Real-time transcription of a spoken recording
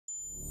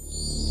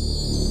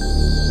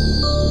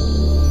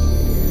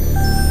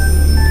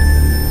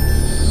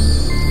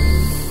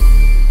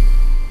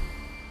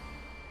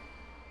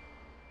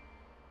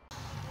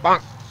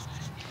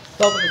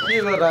तपाईले के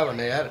गर्दा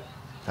भने यार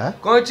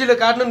कैँचीले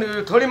काट्नु नि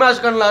थोडी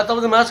मासु काट्नु लाग्यो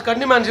तपाईँ त मासु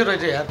काट्ने मान्छे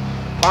रहेछ यार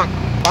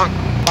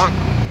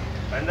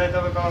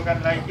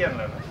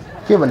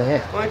के भने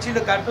कैँचीले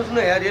काट्नुहोस् न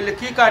यार यसले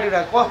के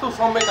काटिरहेको कस्तो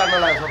समय काट्न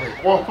लाग्यो सबै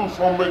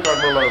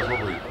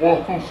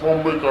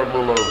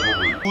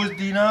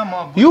बुझ्दिनँ म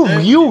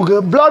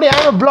You bloody,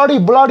 I'm a bloody,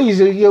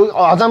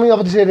 Azami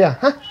of this area.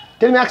 Huh?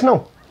 Tell me, ask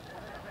now.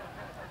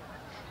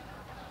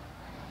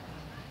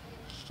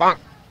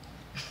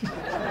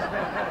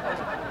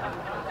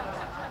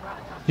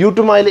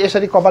 YouTube मा अहिले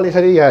यसरी कपाल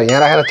यसरी यहाँ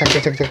राखेर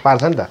छक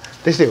पार्छ नि त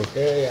त्यस्तै हो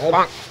ए यार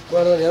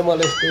गर्दैन यार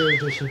मलाई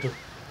यस्तो छिटो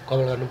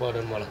कपाल गर्नु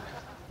पर्दैन मलाई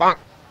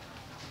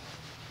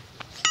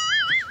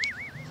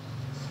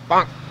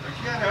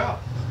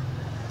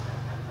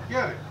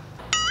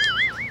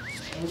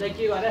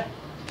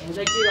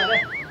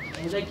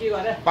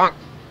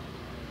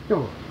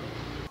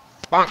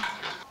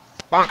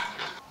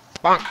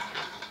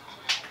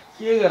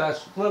के गरा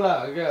सुत्न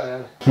लाग्यो क्या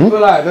यार सुत्न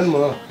लाग्यो नि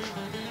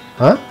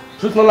म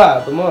सुत्न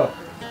लाग्यो त म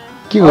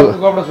के हो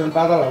कपडा छैन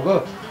पातला भएको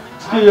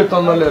के यो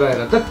तन्द लिएर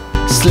आएर त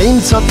स्लिम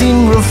छ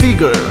तिम्रो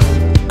फिगर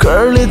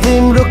कर्ली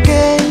तिम्रो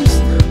केस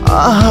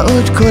आहा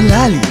उठको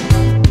लाली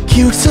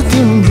क्युट छ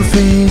तिम्रो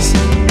फेस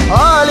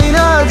अलि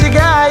नजिक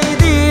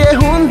आइदिए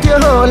हुन्थ्यो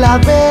होला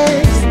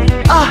बेस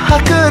आहा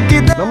कति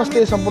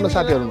नमस्ते सम्पूर्ण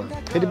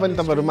साथीहरुमा फेरि पनि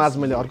तपाईहरु माझ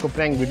मैले अर्को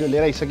प्र्याङ्क भिडियो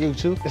लिएर आइसकेको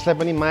छु यसलाई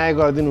पनि माया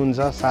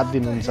गरिदिनुहुन्छ साथ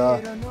दिनुहुन्छ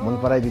मन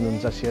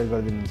पराइदिनुहुन्छ शेयर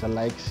गरिदिनुहुन्छ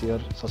लाइक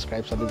शेयर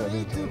सब्स्क्राइब सबै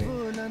गरिदिनुहुन्छ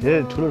भने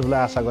धेरै ठुलो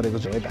आशा गरेको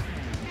छु है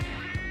त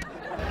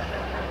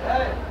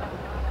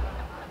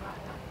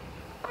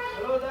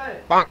हेलो दाइ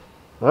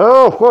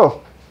ओ को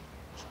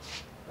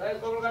दाइ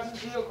कपाल काट्नु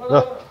दियो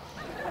खोलो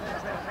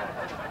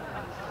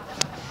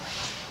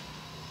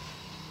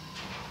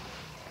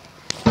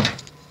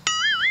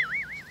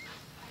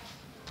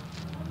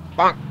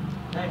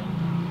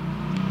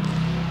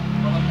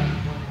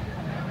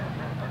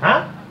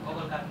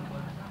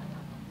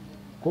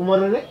कोमर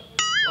रे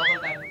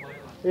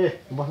ए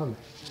बस न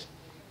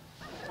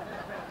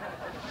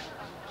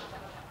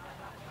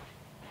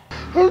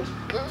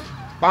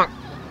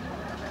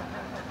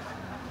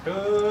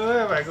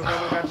भाइको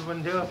कपाल काट्नु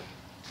पनि थियो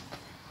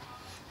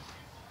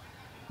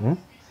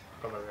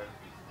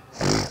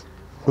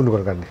कुन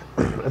कपाल काट्ने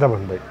यता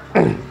भन्नु भाइ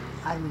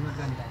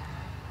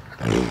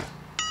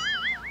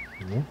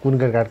कुन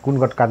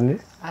कट काट्ने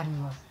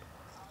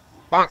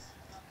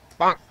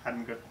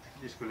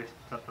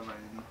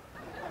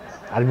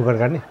आर्मी कट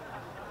काट्ने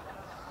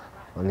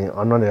अनि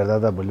अनुहार हेर्दा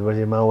त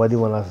भोलिपर्सि माओवादी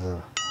बनाएको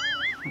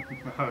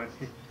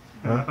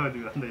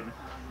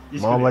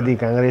माओवादी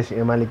कांग्रेस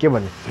एमाले के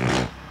भन्ने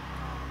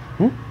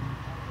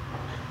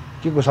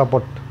के को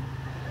सपोर्ट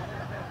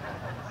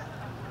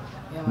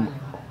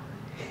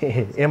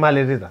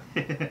एमाले रे त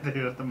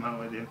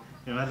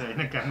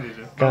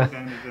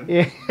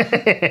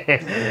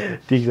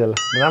ठिक छ ल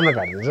राम्रो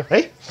काट्दिन्छ है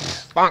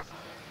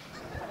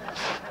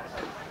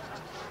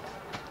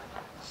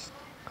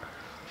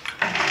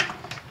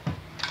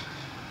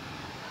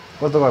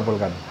कस्तो कपाल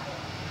काट्नु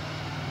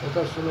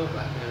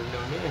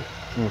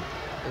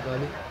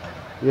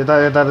यता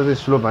यता चाहिँ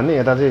स्लो पार्ने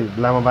यता चाहिँ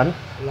लामो पार्ने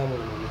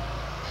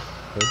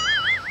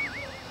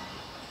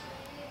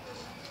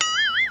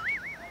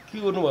के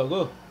गर्नु भएको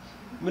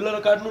मिलाएर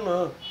काट्नु न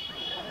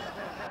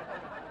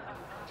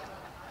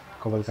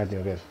कपाल काट्ने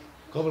हो क्या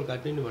कपाल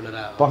काट्ने नि भनेर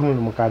पक्नु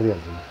म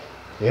काटिदिइहाल्छु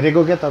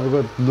हेरेको क्या तपाईँको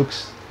लुक्स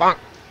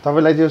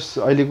तपाईँलाई त्यो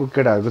अहिलेको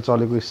केटाहरूको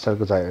चलेको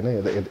स्टाइलको चाहियो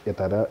होइन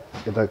यता र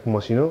यता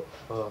मसिनो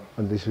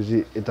अनि त्यसपछि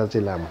यता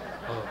चाहिँ लामो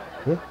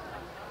है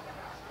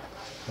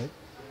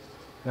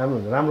राम्रो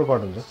हुन्छ राम्रो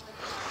कट हुन्छ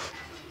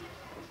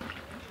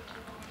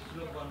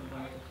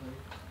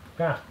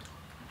कहाँ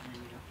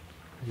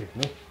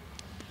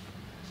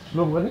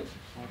स्लोप गर्ने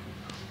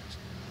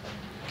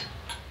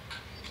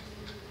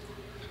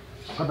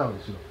कता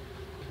हुन्छ स्लोप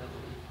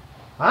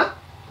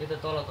यता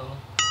तल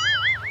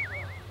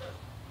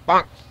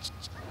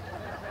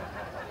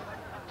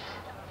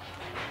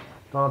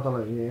तल तल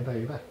यता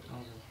यता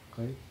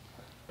खै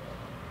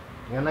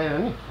यहाँ नै हो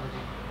नि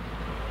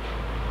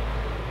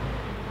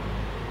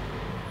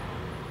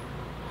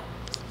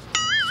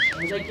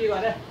के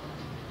गरे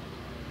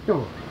के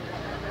हो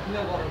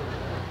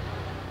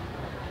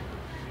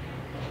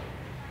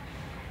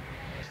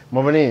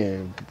म पनि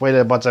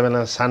पहिला बच्चा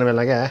बेला सानो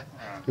बेला क्या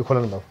यो खोला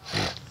न भाउ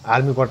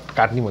आर्मी कट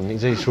काट्ने भन्ने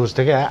चाहिँ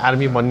सोच्थेँ क्या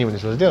आर्मी बन्ने भन्ने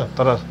सोच्थ्यो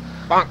तर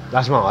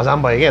लास्टमा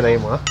हजाम भयो क्या दाइ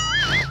म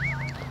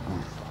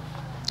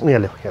यहाँ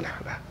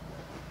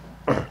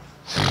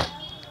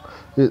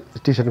यो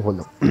टी सर्ट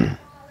खोल्नु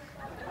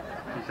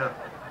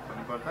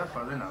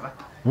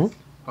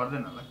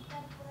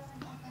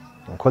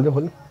खोल्नु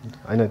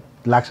होइन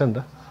लाग्छ नि त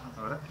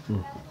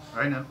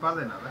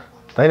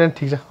होइन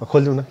ठिक छ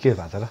खोलिदिउँ न के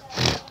भएको छ र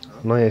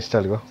नयाँ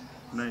स्टाइलको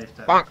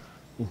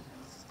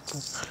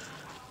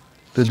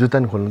त्यो जुत्ता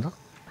नि खोल्नु त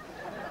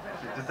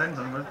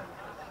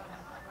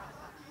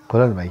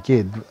खोला नि भाइ के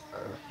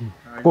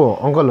को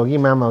अङ्कल हो कि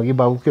मामा हो कि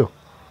बाबु के हो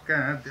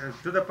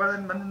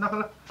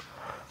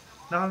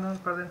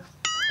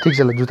ठिक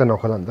छ ल जुत्ता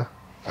नखोला नि त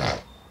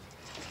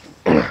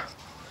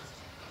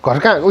घर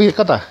कहाँ उयो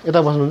कता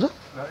यता बस्नुहुन्छ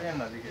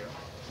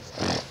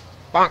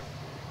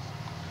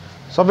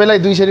सबैलाई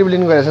 200 रुपियाँ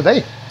लिनु गएछ दाइ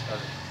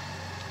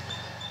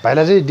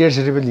भाइलाई चाहिँ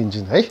 150 रुपियाँ दिन्छु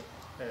है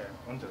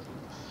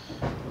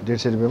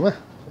 150 रुपियाँमा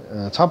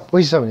छ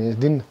पैसा भने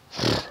दिन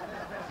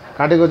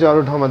काटेको चाहिँ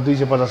अरू ठाउँमा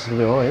 250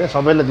 रुपियाँ हो होइन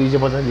सबैलाई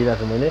 250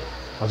 दिइरहेको छु मैले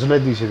हजुरलाई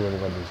 200 रुपियाँ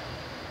गरिदिन्छु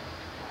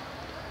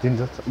दिन्छ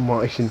म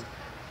एकछिन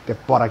त्यो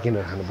परा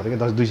किनेर खानु पऱ्यो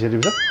क्या 200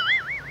 रुपियाँ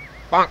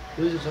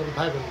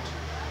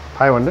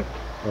 500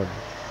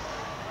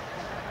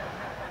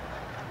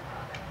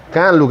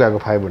 कहाँ लुकाएको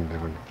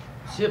 500 पनि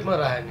सेपमा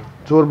राखे नि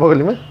चोर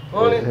बगलीमा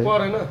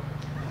परेन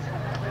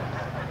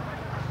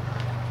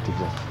ठिक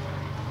छ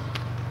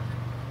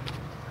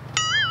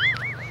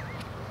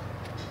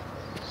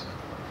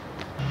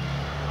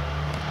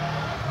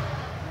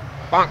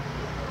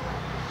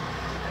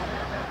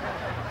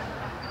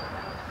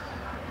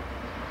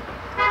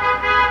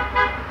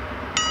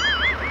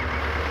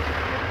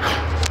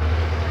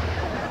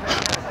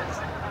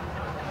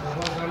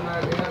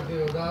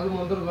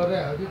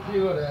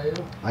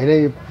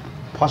होइन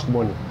फर्स्ट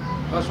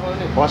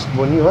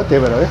बनी हो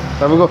त्यही भएर है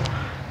तपाईँको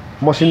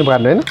मसिनो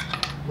काट्नु होइन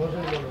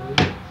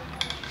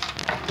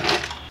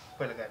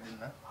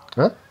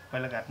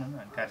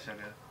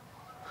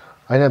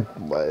होइन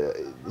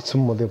एकछिन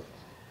म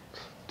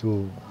त्यो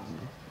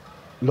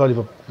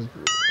ललिपप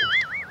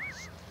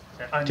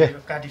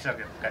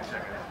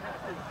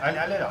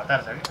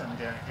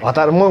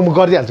हतार म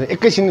गरिदिइहाल्छु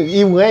एकैछिन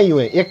यु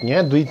एक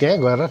यहाँ 2 त्यहाँ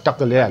गएर टक्क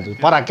ल्याइहाल्छु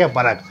पराग क्या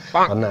पराग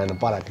भन्न आएन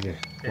पराग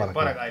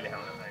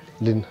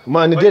लिनु म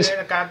अनि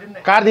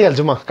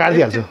काटिदिइहाल्छु म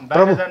काटिदिइहाल्छु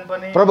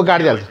प्रभु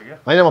काटिदिइहाल्छु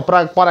होइन म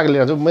पराग लिएर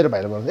जान्छु मेरो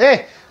भाइलाई भन्छु ए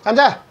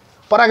कान्छा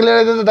पराग लिएर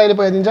त दाइले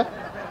पैसा दिन्छ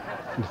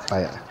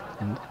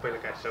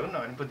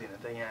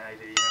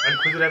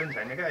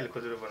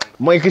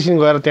म एकैछिन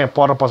गएर त्यहाँ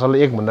पर पसल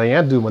 1 भन्दा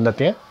यहाँ 2 भन्दा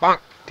त्यहाँ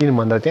 3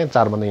 भन्दा त्यहाँ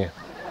 4 भन्दा यहाँ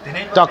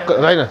टक्क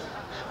होइन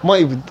म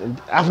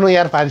आफ्नो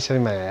यार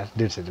पारिसकेमा यार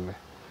 150 रुपियाँ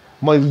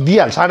म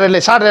दिइहाल्छु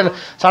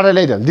साटै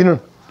ल्याइदिनु दिनु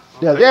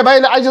ए भाइ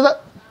आइज त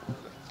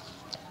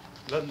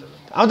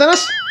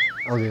आउँदैनस्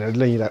आउँदैन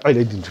ल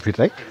अहिले दिन्छु फेरि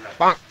है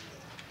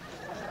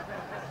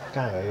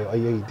कहाँ गयो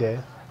अहिले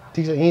त्यहाँ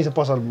ठिक छ यहीँ छ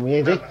पसल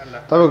यहीँ चाहिँ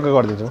तपाईँको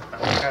गरिदिन्छु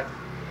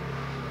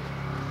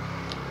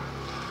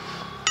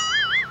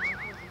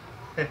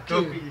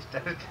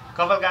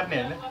कपाल काट्ने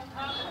हैन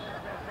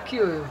के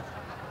हो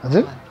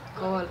हजुर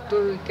कपाल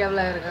टोपी क्याप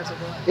लगाएर काट्छ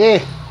ए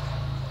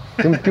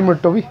तिम्रो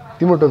टोपी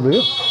हो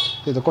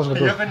त्यो त कसको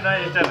टोपी यो पनि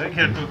नयाँ स्टाइल हो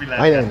के टोपी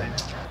लगाएर हैन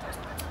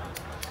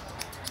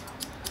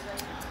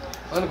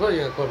अनि खोइ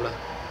यहाँ कपडा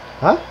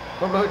ह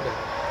कपडा खोइ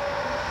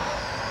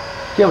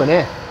के भने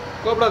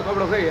कपडा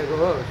खोइ यहाँको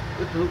हो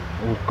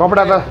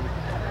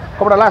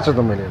कपडा लाग्छ त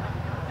मैले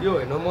यो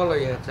होइन मलाई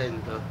यहाँ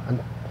चाहिन्छ त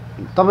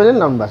तपाईँले नि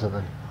लाउनु भएको छ त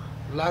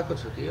लाएको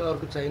छु कि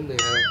अर्को चाहिन्छ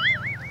यहाँ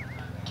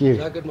के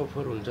ज्याकेटमा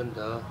फोर हुन्छ नि त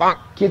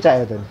के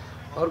चाहियो त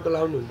अर्को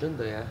लाउनु हुन्छ नि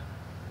त यहाँ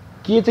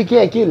के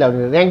चाहिँ के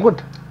लाउने र्याङ्कोट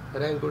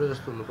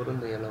जस्तो हुनु पर्यो नि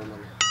त यहाँ लाउनु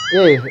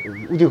ए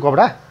त्यो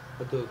कपडा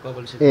त्यो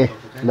कपाल सेट ए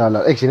ल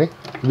एकछिन है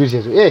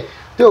बिर्सेछु ए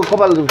त्यो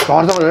कपाल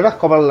झर्छ भनेर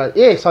कपाललाई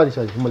ए सरी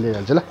म लिएर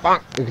जान्छु ल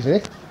एकछिन है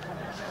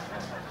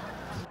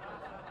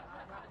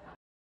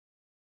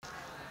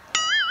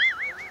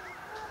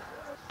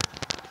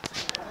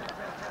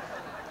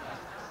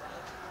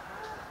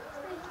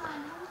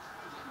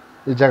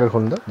यो ज्याकेट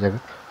खोल्नु त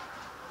ज्याकेट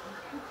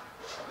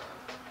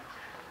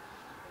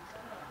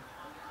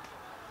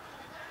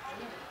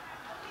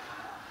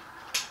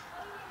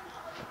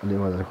अलि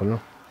मजाले खोल्नु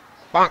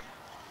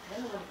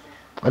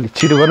अलिक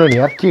छिटो गर्नु नि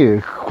यार के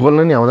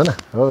खोल्नु नि आउँदैन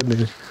हो के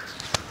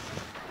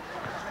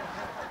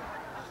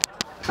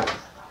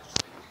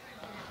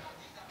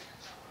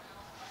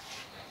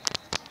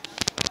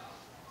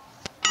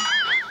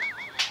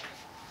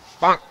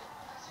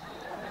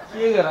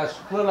गरेर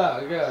सुत्न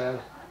लाग्यो क्या यार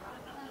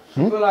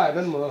सुत्न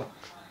लाग्यो नि म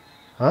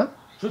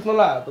सुत्न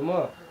लाग्यो त म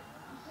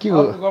के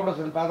कपडा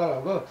छैन पातला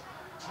भएको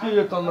के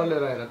यो तन्द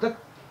लिएर आएर त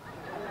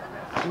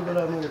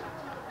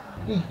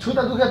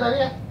छुता दुख्यो त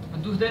नि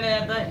दुख्दैन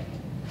यार दाइ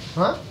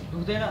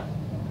दुख्दैन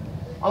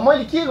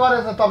मैले के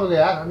गरेँ त तपाईँको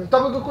यार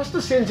तपाईँको कस्तो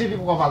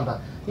सेन्सिटिभ कपाल त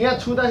यहाँ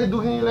छुँदाखेरि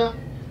दुख्ने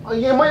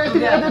यहाँ मैले यति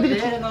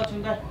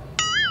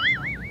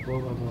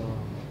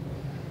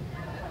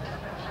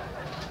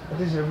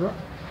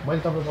मैले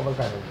तपाईँको कपाल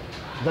काटेँ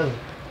जानु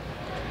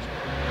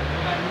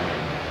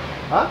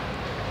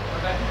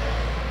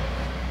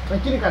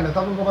किन काट्ने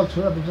तपाईँको कपाल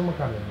छुँदा दुख्छ म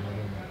काट्दैन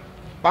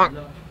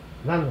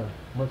जानु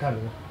म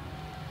काट्दिनँ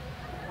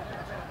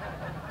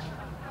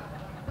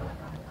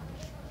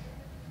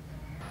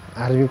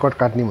आर्मी कट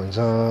काट्ने भन्छ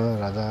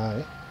राजा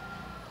है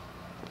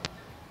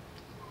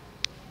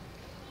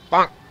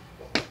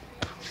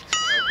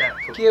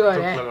के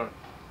गरे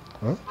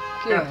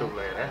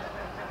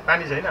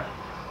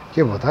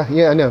के भयो त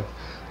यहाँ अनि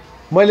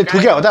मैले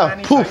थुक्या हो त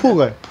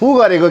फु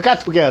गरेको कहाँ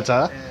थुक्या छ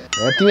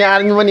तिमी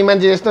आर्मी पनि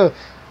मान्छे यस्तो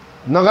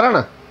नगर न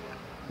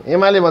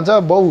एमाले भन्छ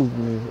बाउ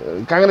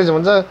काङ्ग्रेस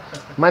भन्छ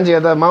मान्छे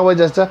हेर्दा माओवादी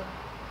जस्तो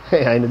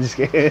होइन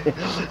जिस्के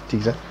ठिक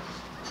छ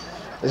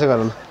यसो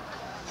गरौँ न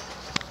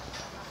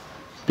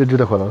त्यो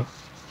जुत्ता खोला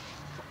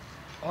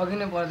अघि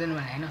नै पर्दैन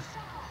भने हैन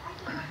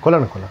खोला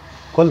न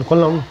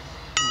खोल्न आउनु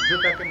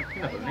जुत्ता किन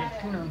खोल्ने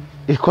किन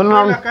खोल्न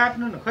आउनु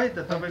काट्नु न खै त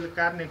तपाईँले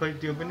काट्ने खै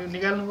त्यो पनि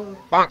निकाल्नु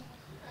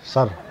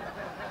सर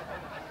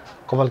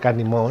कपाल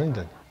काट्ने म हो नि त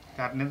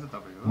काट्ने त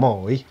तपाईँ हो म हो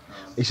है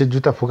यसो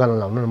जुत्ता फुकाल्न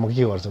लाउनु न म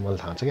के गर्छु मलाई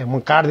थाहा छ क्या म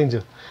काटिदिन्छु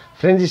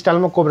फ्रेन्च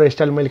स्टाइलमा कोब्रा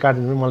स्टाइल मैले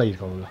काटिदिनु मलाई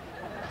हिर्काउनु ल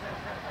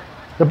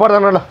त्यो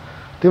पर्दैन ल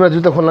तिम्रो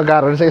जुत्ता खोल्न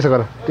गाह्रो रहेछ यसो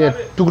गर त्यहाँ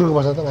टुक्रोको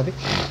बस्छ त माथि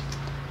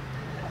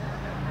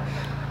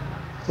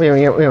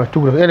यहाँ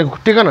टुक्रो यहाँ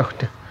टेक न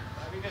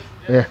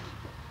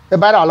ए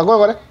बाहिर हल्ला गयो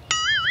गरे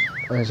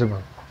यसो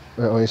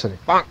यसरी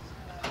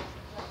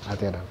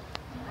हातेर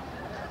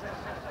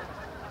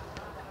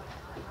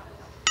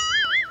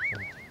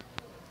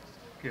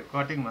के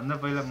कटिङ भन्दा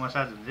पहिला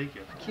मसाज हुन्छ है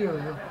के हो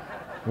यो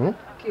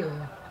के हो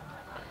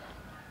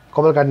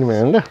कपाल काट्ने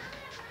भयो नि त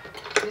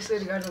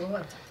यसरी काट्नु हो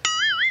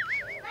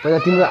पहिला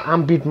तिम्रो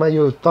आमपिटमा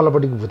यो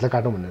तलपट्टिको भुत्ला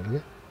काटौँ भनेर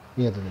क्या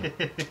यहाँ त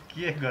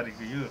के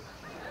गरेको यो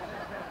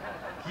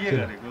के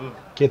गरेको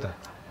के त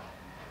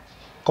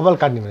कपाल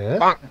काट्ने भनेर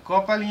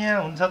कपाल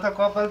यहाँ हुन्छ त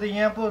कपाल त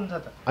यहाँ पो हुन्छ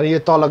त अनि यो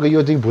तलको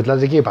यो चाहिँ भुत्ला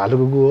चाहिँ के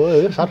भालुको गु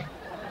हो सर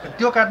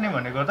त्यो काट्ने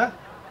भनेको त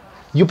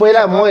यो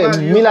पहिला म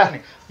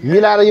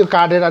मिलाएर यो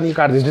काटेर अनि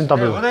काटिदिन्छु नि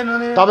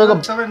तपाईँको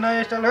तपाईँ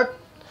नयाँ स्टाइल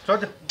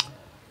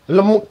ल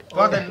म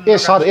ए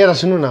सर यता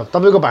सुन्नु न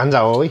तपाईँको भान्जा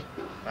हो है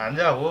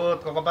भान्जा हो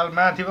कपाल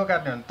माथि पो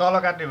काट्ने भने तल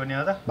काट्ने भने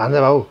हो त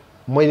भान्जा भाउ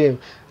मैले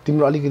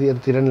तिम्रो अलिकति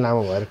यतातिर नि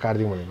लामो भएर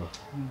काटिदिउँ भनेको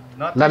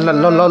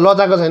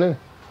लजाएको छैन नि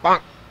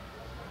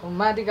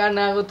माथि काट्न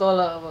आएको तल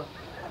अब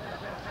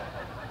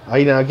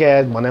होइन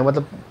क्या भने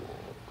मतलब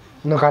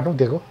नकाटौँ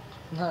दिएको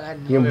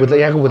यो भुत्ला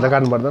यहाँको भुत्ला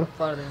काट्नु पर्दैन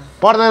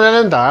पर्दैन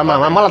नि त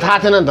मलाई थाहा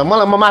थिएन नि त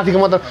मलाई म माथिको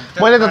मतलब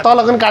मैले त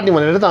तलको पनि काट्ने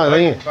भनेर त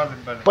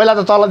पहिला त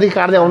तलदेखि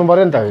काट्दै आउनु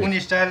पऱ्यो नि त कुन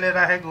स्टाइलले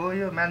राखेको हो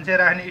यो मान्छे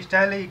राख्ने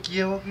स्टाइलै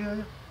के हो के हो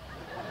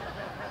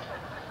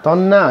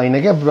तन्ना होइन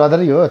क्या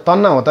ब्रदर यो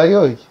तन्ना हो त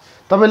यो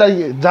तपाईँलाई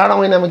जाडो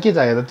महिनामा के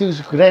चाहियो त त्यो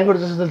ऱ्याङ्कोट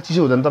जस्तो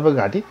चिसो हुँदैन तपाईँको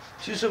घाँटी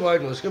चिसो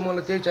भएनुहोस् कि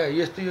मलाई त्यही चाहियो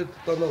यस्तो यो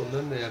तन्ना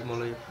हुँदैन नि यार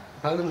मलाई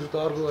फाल्नु त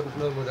अर्को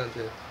गर्नु म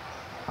जान्छु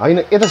होइन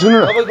यता सुन्नु न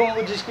तपाईँको म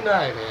जिस्किन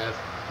आएन यार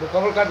म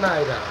कपाल काट्न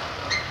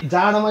आइरहेको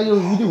जाडोमा यो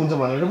उठी हुन्छ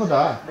भनेर पो त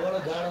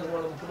मलाई जाडोको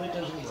मलाई कुनै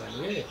टेन्सन भएन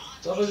कि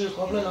तपाईँको यो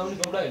कपडा लाउने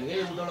कपडा होइन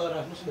कि उताबाट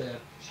राख्नुहोस् न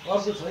यार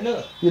अर्को छैन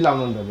के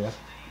लाउनु नि त यार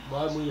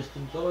भयो म यस्तो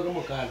तपाईँको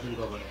म काट्दिनु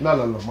कपडा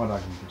ल म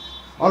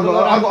राखिदिन्छु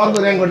अर्को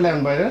ऱ्याङ्कोट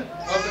ल्याउनु भएन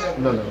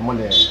ल म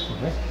ल्याएँ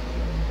है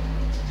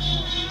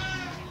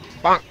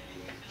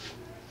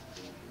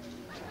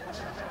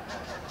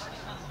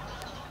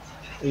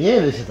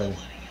यहीँ रहेछ त नि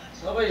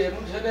तपाईँ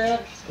हेर्नु छैन यार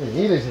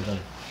यहीँ रहेछ त नि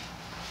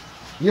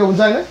यो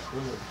हुन्छ होइन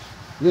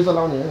यो त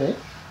लाउने होइन है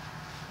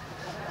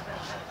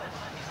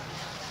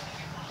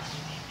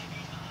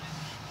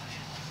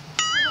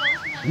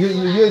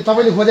यो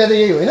तपाईँले खोजेको त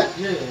यही होइन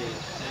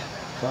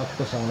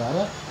सबको सँगलाएर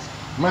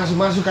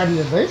मासु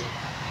काटिन्छ है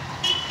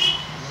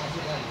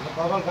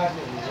कपाल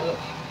काट्ने हो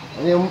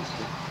अनि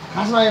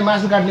खासमा यो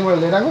मासु काट्ने मैले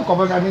लिएर आएको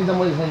कपाल काट्ने त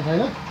मैले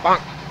छैन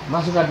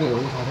मासु काट्ने हो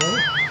खासमा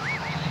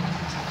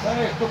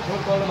यस्तो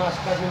खोल मासु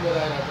काट्ने लिएर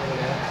आएर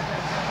तपाईँले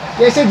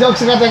त्यसै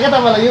जोक्स गर्छ क्या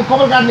तपाईँलाई यो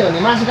कपाल काट्ने भने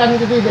मासु काट्ने त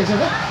त्यही देख्छ त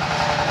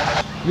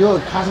यो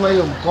खासमा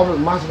यो कपाल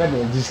मासु काट्ने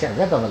भने जिस्कायो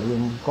क्या तपाईँलाई यो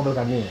कपाल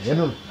काट्ने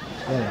हेर्नु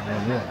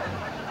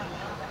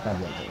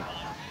काटिहाल्छ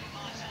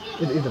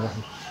यता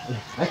राख्नु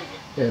है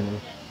हेर्नु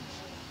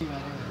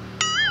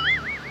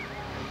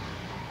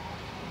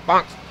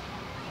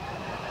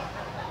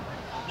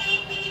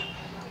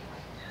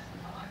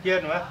के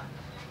हेर्नु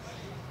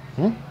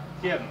के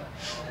हेर्नु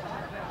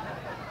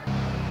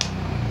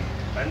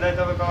भन्दा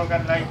तपाईँ कपाल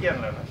काट्न लागि के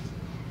हेर्नु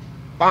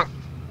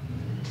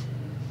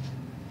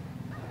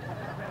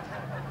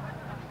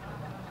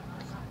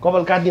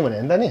कपाल काट्ने भने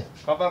त नि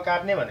कपाल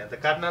काट्ने भने त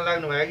काट्न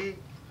लाग्नु भयो कि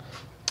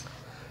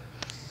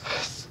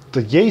त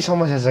यही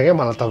समस्या छ क्या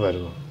मलाई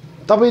तपाईँहरूको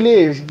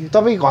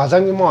तपाईँको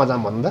हजाम कि म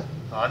हजाम भन्नु त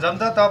हजम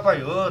त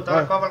तपाईँ हो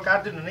तपाईँ कपाल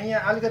काटिदिनु नि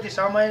यहाँ अलिकति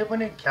समय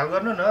पनि ख्याल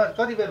गर्नु न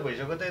कति बेर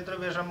भइसक्यो त यत्रो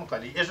बेरसम्म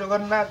कहिले यसो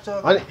गर्नु लाग्छ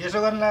यसो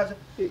गर्नु लाग्छ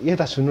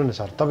यता सुन्नु न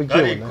सर तपाईँ के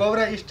घरि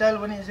कोब्रा स्टाइल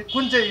पनि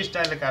कुन चाहिँ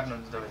स्टाइलले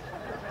काट्नुहुन्छ तपाईँ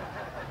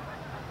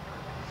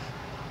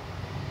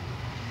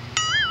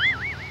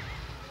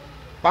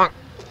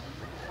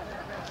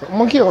म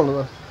के गर्नु त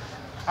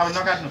अब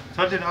नकाट्नु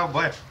छोडिदिनु अब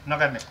भयो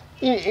नकाट्ने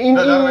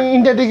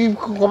इन्डियादेखि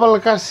कपाल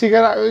काट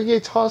सिकेर केही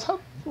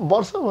 6-7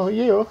 वर्ष भयो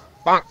यही हो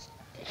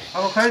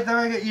अब खै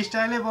तपाईँको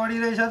स्टाइलै बढी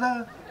रहेछ त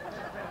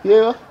यही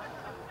हो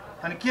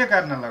अनि के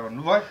काट्न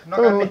लगाउनु भयो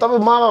तपाईँ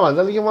मामा भन्छ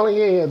कि मलाई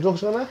के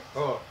जोक्स गर्न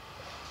हो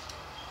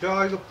त्यो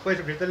अहिलेको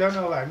पैसा फिर्ता ल्याउनु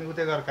अब हामी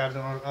उतै गरेर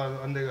काट्छौँ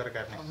अन्दै गरेर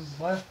काट्ने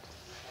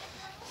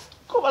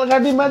कपाल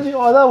काट्ने मान्छे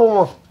हदा हो म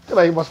त्यो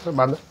भाइ बस्छ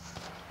भन्दा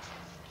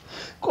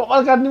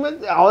कपाल काट्ने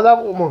मान्छे हदा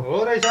हो म हो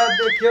रहेछ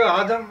देखियो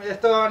हजम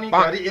यस्तो अनि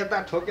घरि यता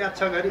ठोक्या छ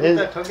घरि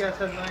उता ठोक्या छ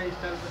नयाँ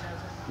स्टाइल पनि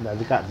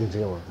दाजु काटिदिन्छु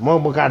क्या म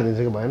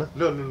काटिदिन्छु कि भएन ल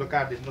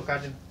काटिदिनु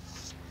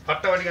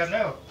फट्टाफटी काट्नु है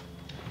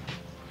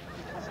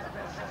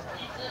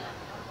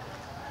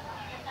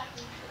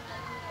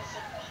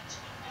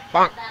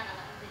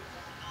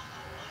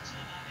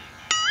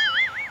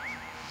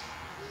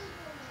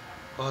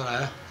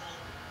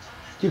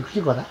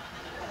के करा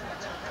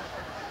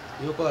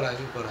यो करा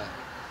कि करा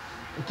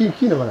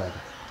किन करा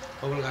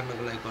कपाल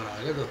काट्नको लागि करा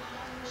के त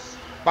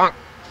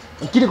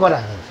किन करा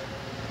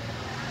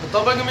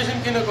तपाईँको मेसिन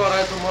किन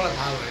करायो त मलाई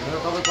थाहा भएन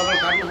तपाईँ कपाल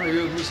काट्नु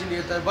यो मेसिन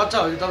यता बच्चा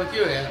हो कि तपाईँ के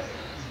हो यार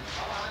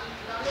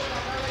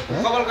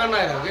कपाल काट्न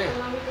आएर के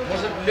म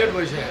चाहिँ लेट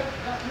भइसक्यो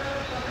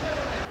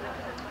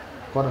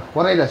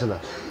कराइरहेछ त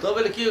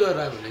तपाईँले के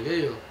गरिरहेको भने के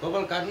यो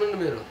कपाल काट्नु नि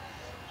मेरो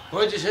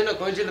कैँची छैन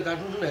कैँचीले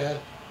काट्नु न यार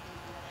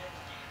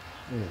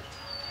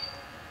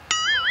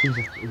ठिक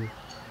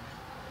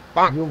छ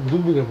यो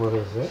दुर्बिघ्न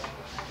परिरहेछ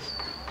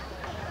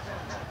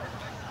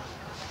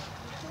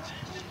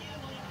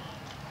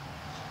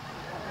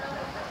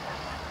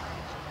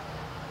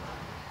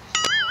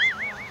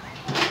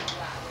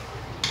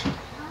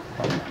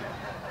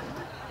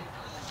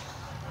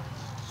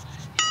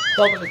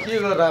तपाईँले के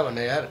गरिरहेको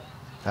भने यार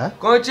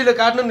कैँचीले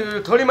काट्नु नि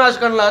थोडी मासु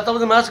काट्नु लाग्यो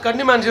तपाईँ त मासु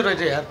काट्ने मान्छे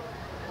रहेछ यार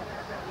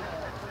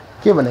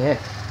के भने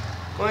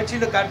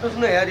कैँचीले काट्नुहोस्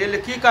न यार यसले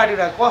के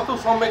काटिरहेको कस्तो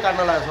समय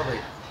काट्न लाग्यो सबै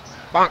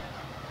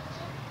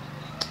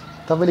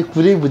तपाईँले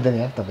कुरै बुझ्दैन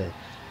यार तपाईँ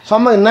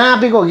समय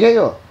नापेको हो क्या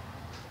यो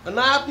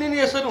नाप्ने नि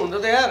यसरी हुन्छ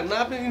त यार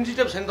नाप्ने इन्ची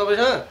टेप छैन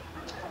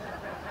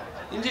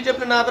तपाईँसँग इन्ची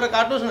टेपले नापेर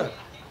काट्नुहोस् न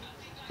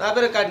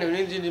नापेर काट्ने हो भने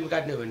इन्ची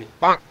काट्ने हो भने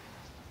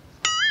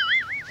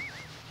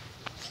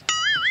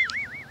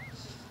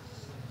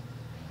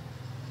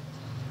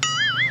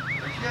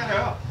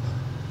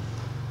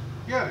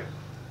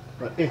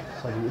ए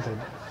सरी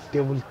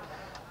टेबल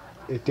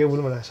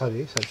टेबलमा सरी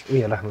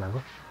यहाँ राख्नु लाग्यो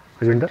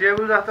हजुर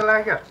टेबल जस्तो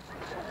लाग्यो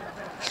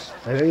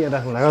होइन यहाँ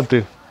राख्नु लाग्यो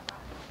त्यो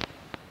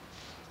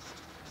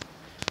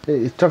ए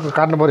चक्कर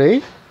काट्नु पऱ्यो है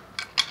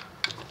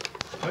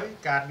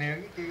काट्ने हो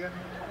कि के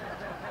गर्ने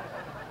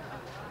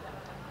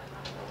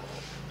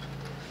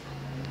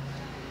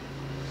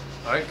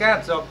है कहाँ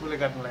चक्कुले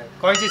काट्नु लाग्यो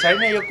कैँची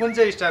छैन यो कुन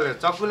चाहिँ स्टाइल हो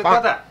चक्कुले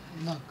कता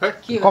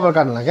कपाल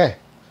काट्नु लाग्यो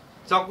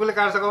चक्कुले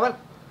काट्छ कपाल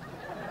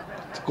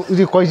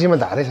त्यो कैँचीमा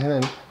धारै छैन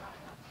नि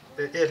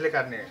यसले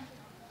काट्ने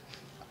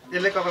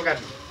यसले कपाल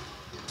काट्ने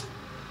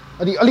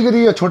अनि अलिकति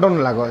यो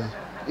छोटाउनु लाग्यो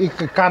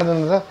काट्दैन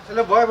त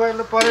यसले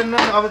भयो परेन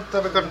अब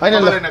तपाईँको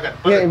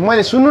होइन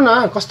मैले सुन्नु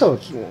न कस्तो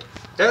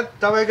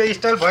तपाईँको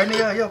स्टाइल भयो नि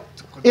यो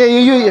ए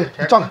यो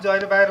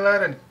अहिले बाहिर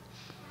लगाएर नि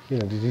किन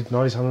दिदी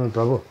नरिसाउनु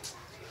प्रभु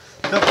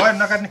त्यो भयो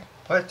नकाट्ने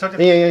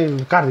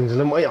ए काटिदिन्छु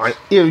ल म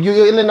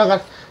यसले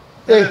नकाट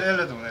ए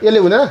यसले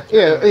हुँदैन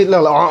ए ल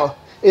ल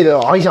ए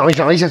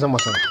हैसा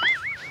मसँग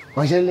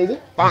हैसाले ल्याइदियो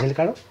हैसाले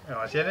काटौँ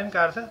हँसियाले नि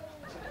काट्छ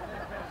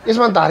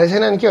यसमा धारै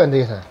छैन नि के भन्दै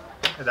यसमा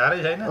धारै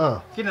छैन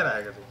किन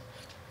राखेको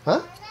थियो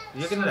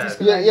यो किन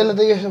राखेको यसले त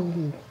यसो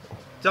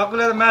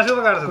चक्कुले त मासु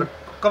पो काट्छ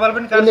कपाल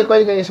पनि काट्छ यसले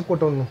कहिले काहीँ यसो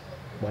कोटाउनु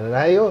भनेर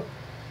आयो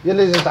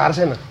यसले धार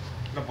छैन ल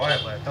भयो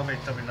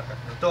तपाईँ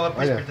नकाट्नु त अर्को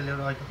स्पिड त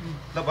ल्याउनु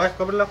ल भयो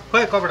कपडा ल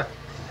खोइ कपडा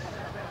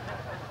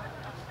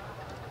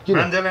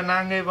मान्छेले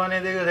नाङ्गै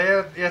बनाइदिएको थियो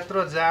यत्रो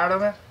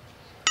जाडोमा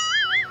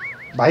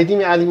भाइ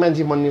तिमी आदि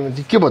मान्छे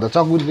बन्ने के भयो त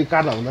चक्कुले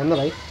काट्दा हुँदैन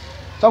भाइ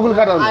चक्कुले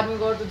काट्दा हुँदैन आर्मी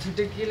गर्दा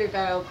छुट्टै केले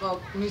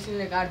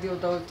मिसिनले काट्दियो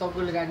त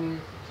चक्कुले काट्ने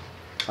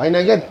होइन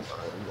क्या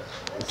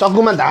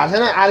चक्कुमा धार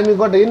छैन आर्मी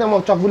गर्दा होइन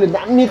म चक्कुले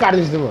दामी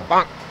काटिदिन्छु म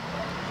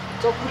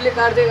चक्कुले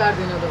काट्दै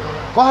काट्दैन त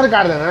कसरी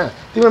काट्दैन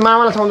तिम्रो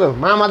मामालाई सम्झौ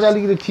मामा चाहिँ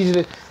अलिकति थिचेर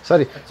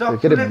सरी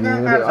के अरे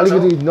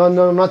अलिकति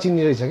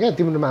नचिन्ने रहेछ क्या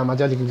तिम्रो मामा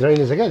चाहिँ अलिकति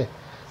रहेछ क्या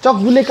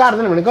चक्कुले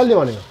काट्दैन भने कसले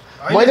भनेको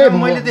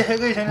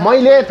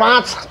मैले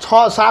 5,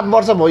 6, 7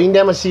 वर्ष भयो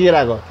इन्डियामा सिकेर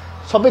आएको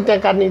सबै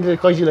त्यहाँ काट्ने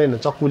कैँची होइन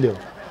चक्कुले हो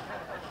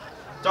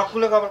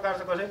चक्कुले कपाल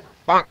काट्छ कसै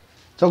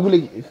चक्कुले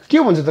के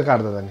भन्छ त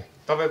काट्दा त नि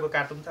तपाईँको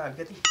काट्नु त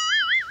अलिकति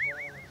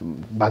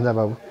भान्जा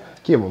बाबु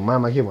के भयो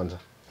मामा के भन्छ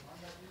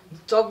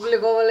चक्कुले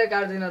कपालै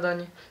काट्दैन त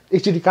नि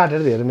एकचोटि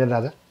काटेर हेर मेरो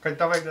राजा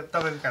तपाईँको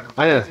काट्नु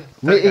होइन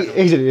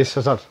एकचोटि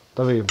यसो सर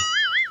तपाईँ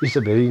it's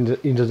a very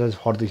intelligent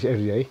for this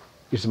area है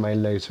इट्स माइ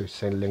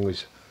ल्याङ्ग्वेज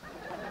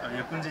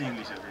यो कुन चाहिँ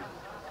इङ्ग्लिस हो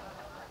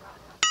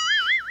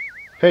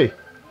Hey,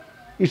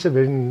 it's a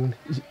very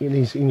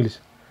English.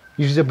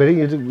 It's a very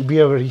be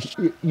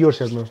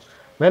yourself,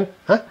 man.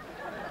 Huh?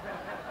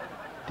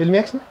 Tell me,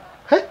 X,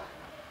 huh?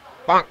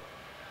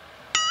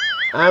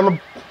 I'm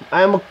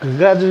a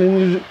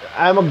graduate.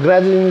 I'm a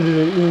graduate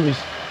in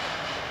English.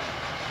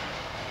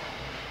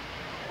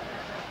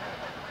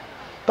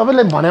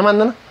 तपाईँले भने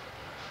मान्दैन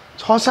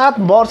 6-7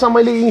 वर्ष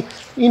मैले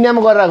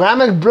इन्डियामा गरेर आएको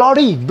आमा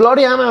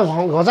ब्लडी आमा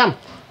घजाम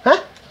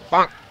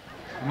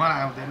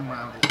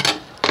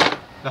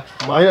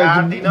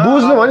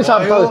बुझ्नु भने सर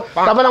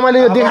तपाईँलाई मैले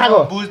यो देखाएको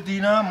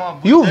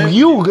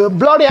यु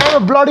ब्लडी आमा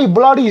ब्लडी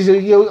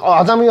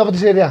हजाम अब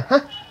त्यसरी एरिया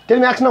टेल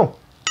मी एक्स नौ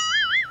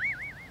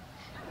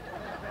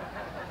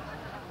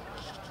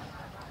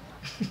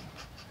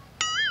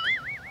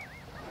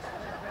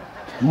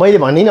मैले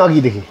भने नि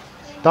अघिदेखि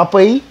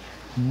तपाईँ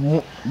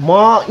म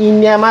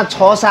इन्डियामा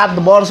 6-7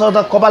 वर्ष त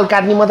कपाल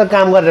काट्ने मात्र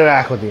काम गरेर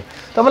आएको थिएँ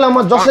तपाईँलाई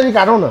म जसरी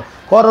काटौँ न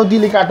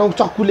करौतीले काटौँ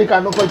चक्कुले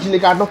काटौँ कैँचीले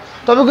काटौँ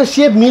तपाईँको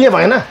सेप मिले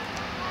भएन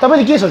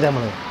तपाईँले के सोचे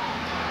मलाई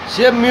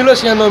सेप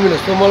मिलोस् या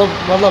नमिलोस् त्यो मलाई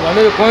मतलब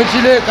भने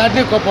कैँचीले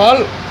काट्ने कपाल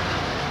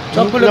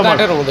चक्कुले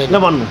काटेर हुँदैन ल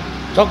भन्नु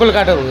चक्कुले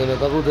काटेर हुँदैन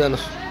त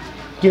रुँदैनस्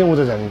किन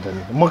उता जानु त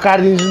नि म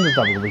काट्दिन्छु नि त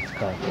तपाईँको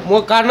पैसा म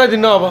काट्न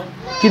दिन्न अब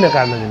किन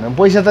काट्न दिनु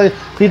पैसा त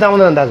फिर्ता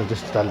आउँदैन दाजु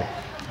त्यस्तो तले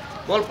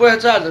मलाई पैसा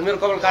चाहिन्छ मेरो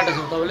कपाल काटेछ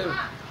तपाईँले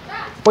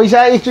पैसा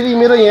एक्चुअली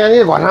मेरो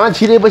यहाँनिर घरमा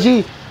छिरेपछि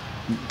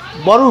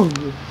बरु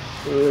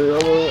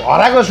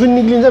हराएको सुन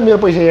निक्लिन्छ मेरो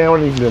पैसा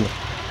यहाँबाट निक्लिँदैन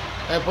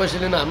पैसा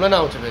लिन हामीलाई नै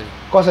आउँछ फेरि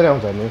कसरी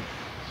आउँछ नि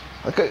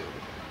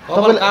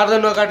कपाल काट्दै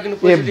नकाटिकन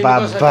ए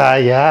बाबा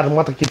यार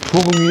म त के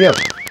ठोको मिल्यो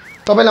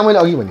तपाईँलाई मैले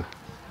अघि भने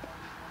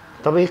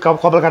तपाईँ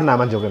कपाल काट्न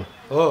मान्छे हो किन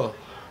हो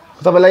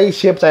तपाईँलाई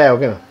सेप चाहियो हो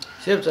किन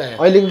सेप चाहियो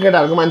अहिलेको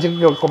केटाहरूको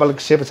मान्छेको कपाल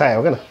सेप चाहियो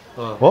हो किन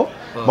हो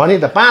भने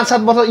त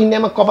 5-7 वर्ष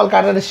इन्डियामा कपाल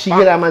काटेर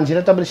सिकेर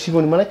मान्छेलाई तपाईँले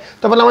सिकाउनु मलाई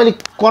तपाईँलाई मैले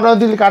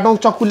करदीले काटौँ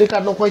चक्कुले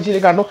काट्नु कैँचीले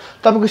काट्नु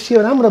तपाईँको सेप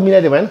राम्रो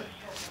मिलाइदियो भएन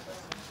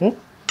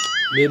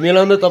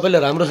मिलाउनु तपाईँले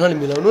राम्रोसँगले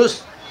मिलाउनुहोस्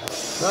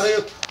तर यो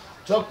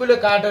चक्कुले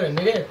काटेर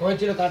हिँड्ने के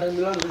कैँचीले काटेर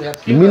मिलाउनु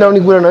मिलाउने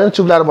कुरा नभएन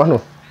चुप लाएर बस्नु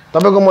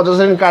तपाईँको म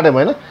जसरी काट्यो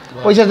भएन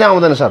पैसा चाहिँ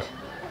आउँदैन सर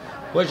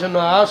पैसा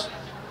नआओस्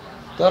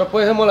तर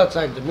पैसा मलाई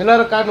चाहिन्छ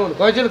मिलाएर काट्नु भने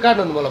कैँचीले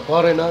काट्नु भने मलाई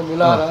परेन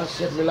मिलाएर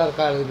सेट मिलाएर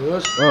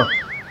काटिदिनुहोस्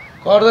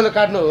कर्दले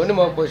काट्नु हो भने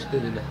म पैसा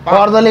दिँदिनँ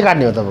कर्दले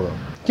काट्ने हो तपाईँको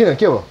किन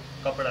के हो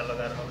कपडा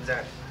लगाएर अब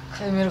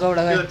जाने मेरो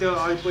कपडा त्यो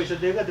अहिले पैसा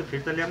दिएको त्यो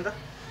फिर्ता ल्याउँ त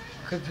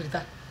खै फिर्ता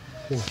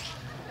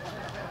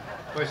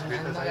पैसा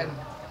फिर्ता चाहियो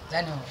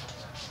जाने हो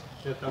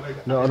त्यो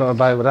तपाईँको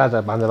भाइ राजा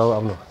भान्जा बाबु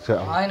आउनु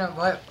होइन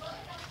भयो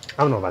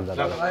आउनु भान्जा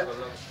राजा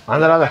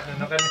भान्जा राजा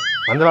नकाट्ने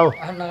भान्जा बाबु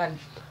नगानी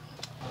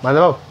भान्जा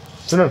बाबु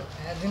सुन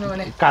दिनु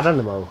भने काट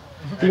न बाबु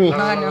तिमी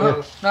नगानी हो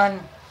नगानी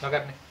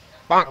नकाट्ने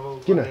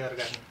किन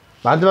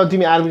भान्जा बाबु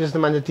तिमी आर्मी जस्तो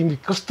मान्छे तिमी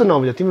कस्तो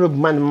नबुझ तिम्रो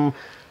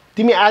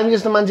तिमी आर्मी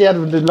जस्तो मान्छे यार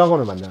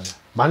लगाउनु भान्जा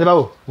भान्जा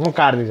बाबु म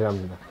काट्दिन्छु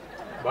राम्रो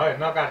भयो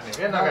नकाट्ने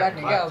के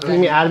नकाट्ने क्या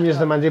तिमी आर्मी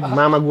जस्तो मान्छे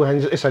मामा गुहानी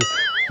सरी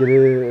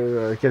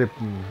के अरे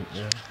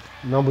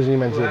नबुझ्ने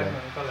मान्छे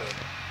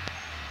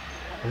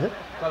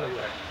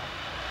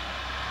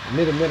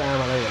मेरो मेरो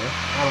आमालाई भने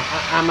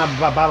आमा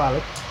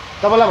बाबालाई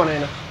तपाईँलाई भने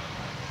होइन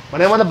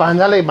भने म त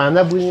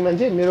भान्जा बुझ्ने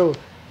मान्छे मेरो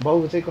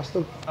बाउ चाहिँ कस्तो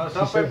अब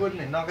सबै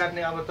बुझ्ने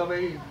नकाट्ने अब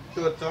तपाईँ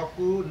त्यो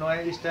चक्कु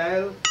नयाँ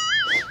स्टाइल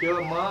त्यो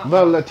म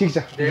ल ठिक छ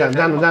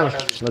जानु ल जानु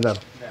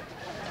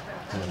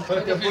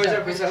त्यो पैसा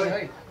पैसा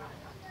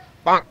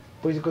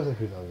पैसा कसरी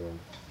फिर्ता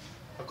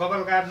आउँछ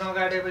कपाल काट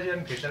नकाटेपछि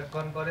अनि फिर्ता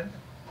गर्नु पऱ्यो नि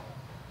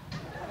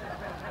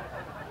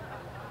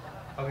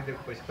अघि त्यो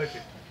पैसा खै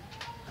फिर्ता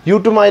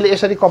युट्युबमा अहिले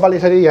यसरी कपाल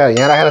यसरी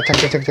यहाँ राखेर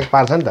छ्याक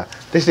पार्छ नि त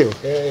त्यस्तै हो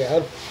ए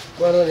यार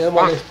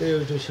मलाई यस्तै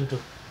एउटा सिउटो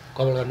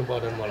कपाल काट्नु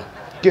पर्दैन मलाई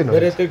के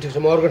मेरो यस्तै ठिक छ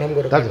म अर्को ठाउँ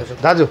गएर दाजु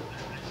दाजु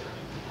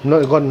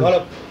गर्नु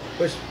मलाई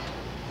पैसा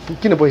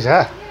किन पैसा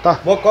त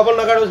म कपाल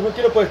नकाटेपछि म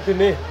किन पैसा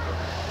तिर्ने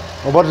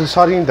बरु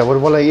सरी नि त बरु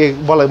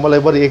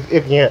मलाई बरु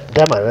एक यहाँ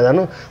ड्याम हानेर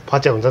जानु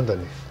फच्या हुन्छ नि त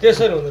नि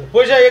त्यसरी हुँदैन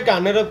पैसा एक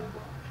हानेर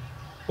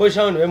पैसा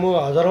आउने भए म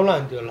हजारौँलाई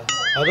हान्थ्यो होला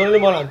हजारौँले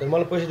मलाई हान्थ्यो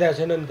मलाई पैसा दिएको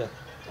छैन नि त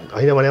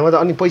होइन भने म त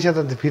अनि पैसा त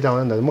फिर्ता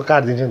आउँदैन नि त म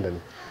काटिदिन्छु नि त नि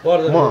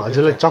पर्दैन म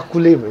हजुरलाई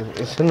चक्कुले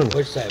सुन्नु न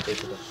पैसा चाहियो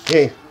पैसा त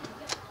ए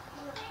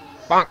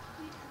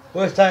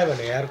पैसा चाहियो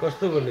भने यार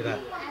कस्तो बोलिरह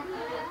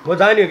म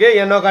जाने हो कि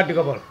यहाँ नकाट्ने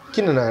कपाल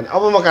किन नहाने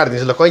अब म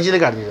काटिदिन्छु ल कैँचीले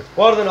काटिदिन्छु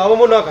पर्दैन अब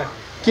म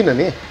नकाट्ने किन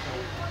नि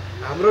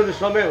हाम्रो नि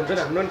समय हुन्छ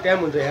नि हाम्रो नि टाइम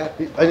हुन्छ यार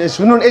अनि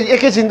सुन्नु न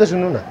एकैछिन त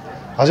सुन्नु न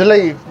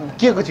हजुरलाई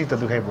के को चित्त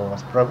दुखाइ भयो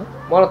प्रभु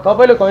मलाई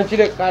तपाईँले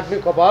कैँचीले काट्ने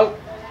कपाल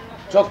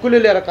चक्कुले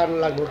लिएर काट्न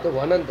लाग्नु त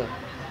भन नि त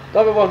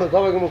तपाईँ बस्नु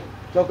तपाईँको म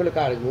चक्कुले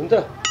काटेको हुन्छ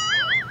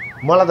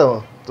मलाई त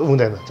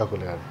हुँदैन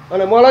चक्कुले काट्नु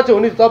अनि मलाई चाहिँ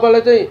हुने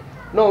तपाईँलाई चाहिँ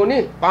नहुने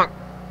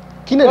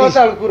किन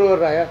कताको कुरो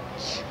गरेर आयो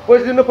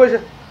पैसा दिनु पैसा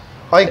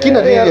होइन किन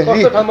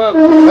कस्तो ठाउँमा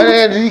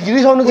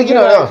रिसाउनु चाहिँ किन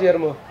यार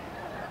म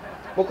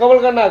कपाल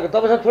काट्न आएको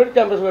तपाईँसँग थोरै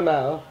क्याम्पस गर्न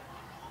आयो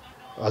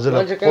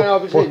मान्छे कहाँ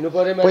अफिस हिँड्नु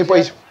पऱ्यो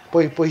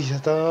पैसा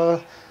त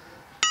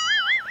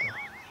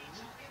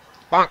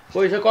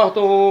पैसा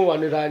कस्तो हो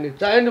भनेर आयो नि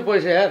चाहियो नि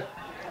पैसा यार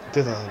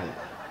त्यो त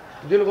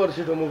दिनु पर्छ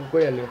छिटो म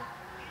गइहाल्यो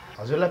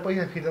हजुरलाई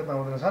पैसा फिर्ता त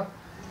आउँदैन सर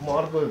म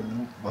अर्को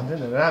भन्छु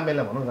नि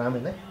रामेलाई भनौँ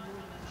रामेलाई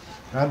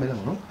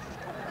भनौँ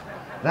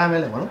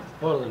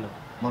पर्दैन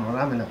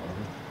रामेलाई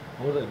भनौँ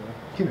हुँदैन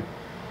किन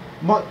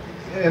म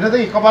हेर त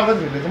कपाल पनि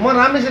फिर्दैछु म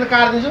राम्रैसित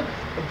काटिदिन्छु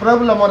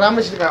प्रभुलाई म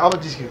राम्रैसित अब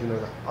जिस्किदिनु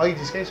ल अघि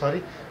जिस्काएँ सरी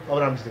अब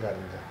राम्रैसित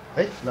काटिदिन्छ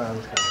है ल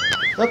राम्रैसित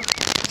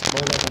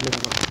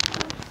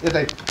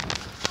यतै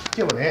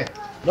के भने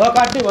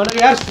नकाट्ने भनेर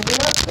यार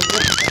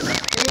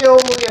ए ओ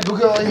यहाँ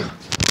ढुक्यो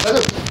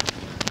दाजु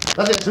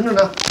दाजु सुन्नु न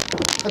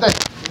यतै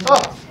ओ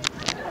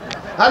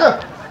दाजु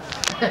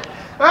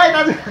है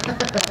दाजु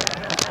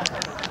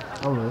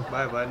आउनु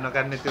भयो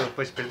नकाट्ने त्यो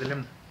पैसा फिर्ता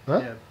ल्याउँ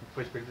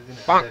पैसा फिर्ता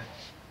दिनु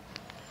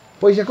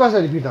पैसा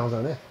कसरी फिर्ता आउँछ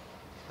भने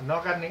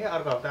नकाट्ने क्या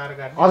अर्को हप्ता आएर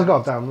काट्ने अर्को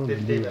हप्ता आउनु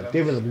त्यही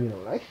त्यही बेला दिनु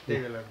होला है त्यही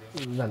बेला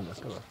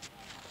जानुहोस् ल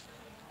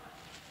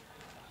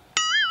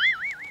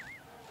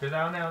फिर्ता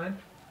आउने आउँदैन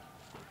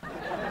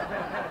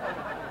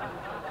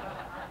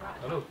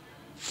हेलो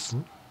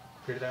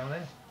फिर्ता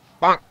आउँदैन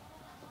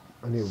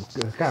अनि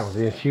कहाँ हुन्छ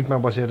यहाँ सिटमा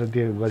बसेर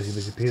त्यो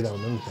गरेपछि फिर्ता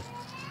आउँदैन नि त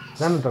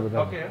जानु तपाईँ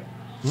पक्कै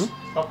हो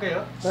पक्कै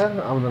हो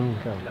आउँदैन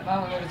कहाँ हुन्छ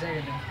मामा मेरो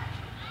ज्याकेट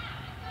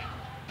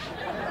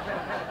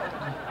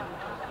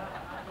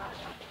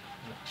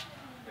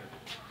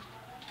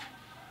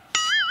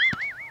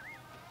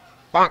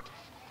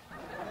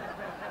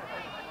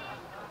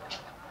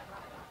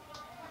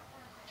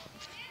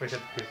पैसा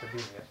फिर्ता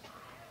दिनु यार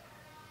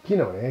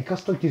किनभने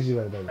कस्तो किसी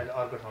गरेर अहिले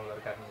अर्को ठाउँ गएर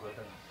काट्नु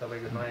पर्दैन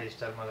तपाईँको नयाँ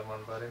स्टाइल मलाई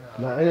मन परेन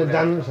ल अहिले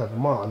जान्नु सर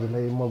म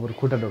हजुरलाई म बरु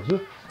खुट्टा ढोक्छु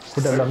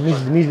खुट्टा ल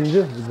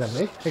मिचिदिन्छु एकदम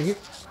है थ्याङ्क यू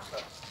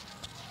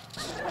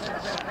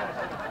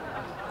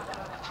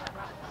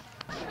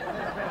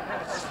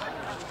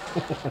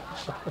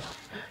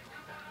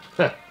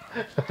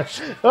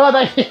ओ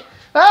दाइ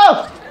औ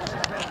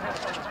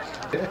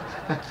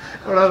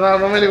एउटा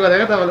रमाइलो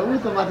गरेको तपाईँलाई ऊ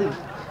त माथि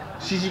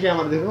सिसी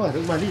क्यामेरा देख्नु अरे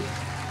माथि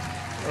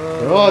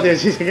हो त्यो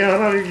सिसी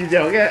क्यामेरा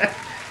खिच्यो क्या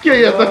के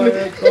यो त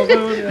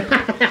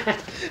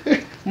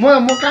म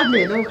काट्ने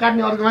होइन म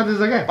काट्ने अर्को मात्रै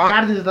छ क्या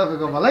काटिदिन्छु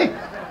तपाईँको मलाई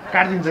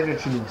काटिदिन्छ क्या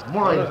एकछिन म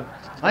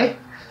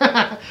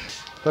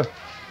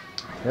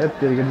है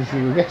तेरिको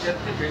जिस्किएको क्या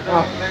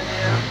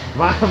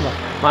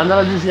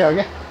भान्जालाई जिस्किएको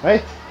क्या है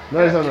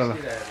नरिसाउनु ल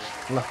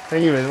ल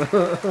थ्याङ्क यू भेरी मच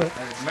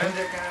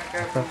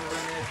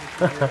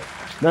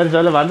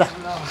नरिसाउ ल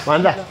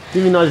भान्जा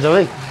तिमी नरिसाउ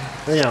है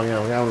यहाँ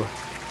यहाँ ल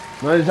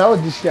नरिसाउ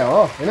जिस्किया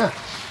हो होइन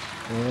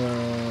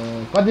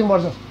कति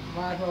वर्ष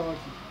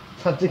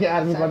साँच्चै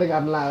आर्मीबाटै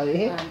काट्नु लाग्यो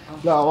है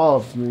ल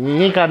अब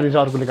यहीँ काटिदिन्छ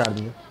अर्कोले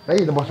काटिदिन्छ है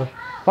त बस्छ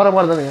फरक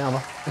पर्दैन यहाँ अब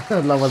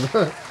ल बस्छ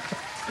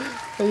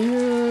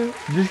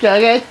जिस्किया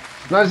क्या है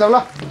नरिसाउ ल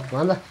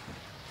भन्छ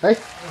है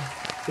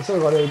यसो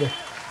गऱ्यो अहिले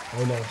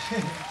होइन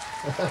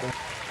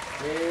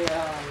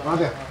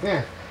हजुर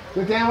त्यहाँ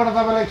त्यो त्यहाँबाट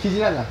तपाईँलाई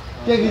खिचिरहेको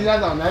छ के खिचिरहेको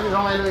छ भन्दाखेरि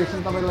रमाइलो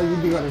एकछिन तपाईँलाई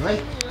जिद्दी गरेँ है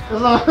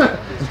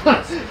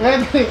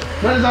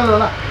नरिसाउनु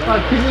होला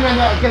खिच्ने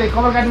मान्छे के अरे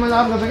कपाल काट्ने मान्छे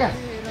अर्को छ क्या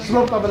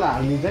स्लोप तपाईँलाई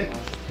हालिदिन्छ है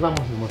ल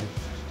म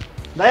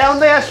दाइ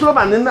आउँदा यहाँ स्लोप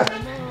हानिदिनु न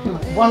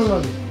बन्द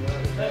गर्नु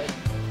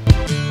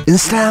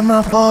इन्स्टामा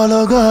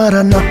फलो गर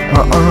न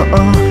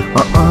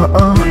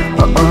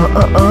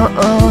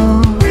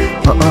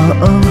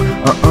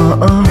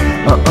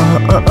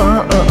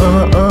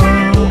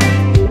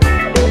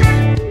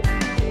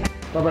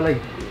तपाईँलाई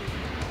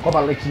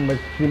कपाल एकछिनमा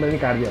फ्रीमा पनि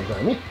काटिदिइहाल्छ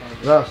हामी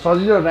र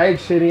सजिलो राइड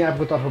सेयरिङ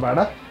एपको तर्फबाट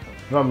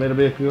र मेरो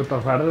व्यक्तिगत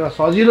तर्फबाट र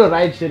सजिलो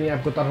राइड सेयरिङ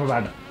एपको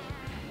तर्फबाट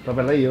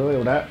तपाईँलाई यो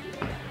एउटा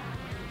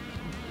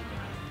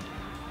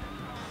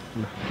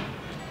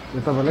यो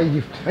तपाईँलाई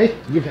गिफ्ट है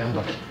गिफ्ट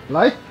ह्याम्पर ल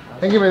है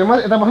थ्याङ्क यू भेरी मच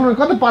यता बस्नु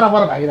कतै पर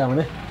भागिरह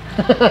भने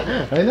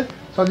होइन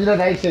सजिलो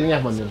राइड सेयरिङ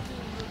एप भनिदिनु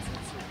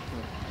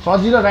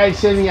सजिलो राइड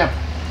सेयरिङ एप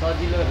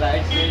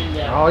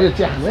यो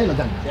चिया खानु है ल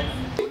जानु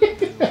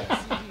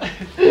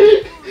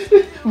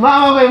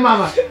मामा भाइ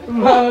मामा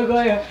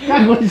गयो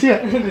कहाँ गइसक्यो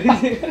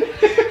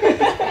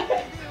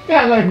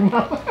कहाँ गयो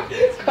मामा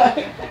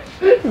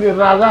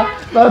राजा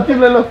तर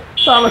तिमीले ल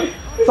तपाईँ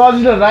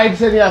सजिलो राइड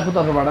सेयरिङ एपको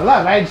तर्फबाट ल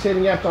राइड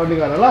सेयरिङ एप चढ्ने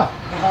गर ल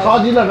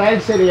सजिलो राइड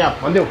सेयरिङ एप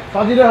भनिदेऊ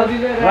सजिलो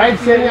राइड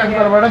सेयरिङ एपको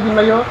तर्फबाट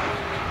तिमीलाई यो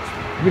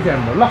गिफ्ट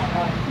ह्याम्पर ल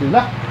ल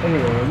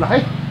ल है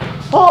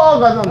ओ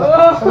गर्नु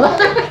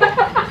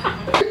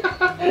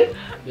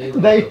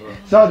दाइ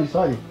सरी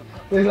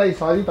त्यसलाई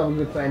सरी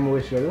तपाईँको टाइम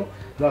वेस्ट गऱ्यौँ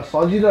र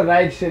सजिलो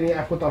राइड सेयरिङ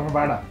एपको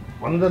तर्फबाट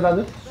भन्नु त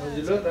दाजु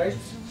सजिलो राइड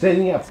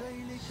सेयरिङ एप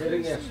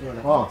सजिलो राइड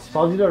सेयरिङ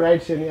सजिलो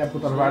राइड सेयरिङ एप्सबाट एपको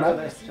तर्फबाट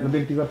र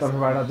व्यक्तिगत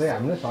तर्फबाट चाहिँ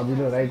हामीले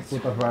सजिलो राइडको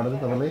तर्फबाट चाहिँ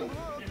तपाईँलाई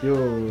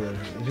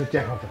यो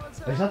चिया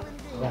खर्च है सर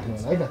राख्नु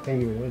होला है त थ्याङ्क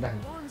यू भेरी मच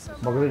राख्नु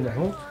बगरै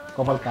राख्नु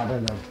कपाल काटेर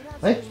जानु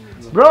है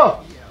ब्रो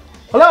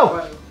हेलो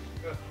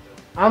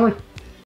आउनु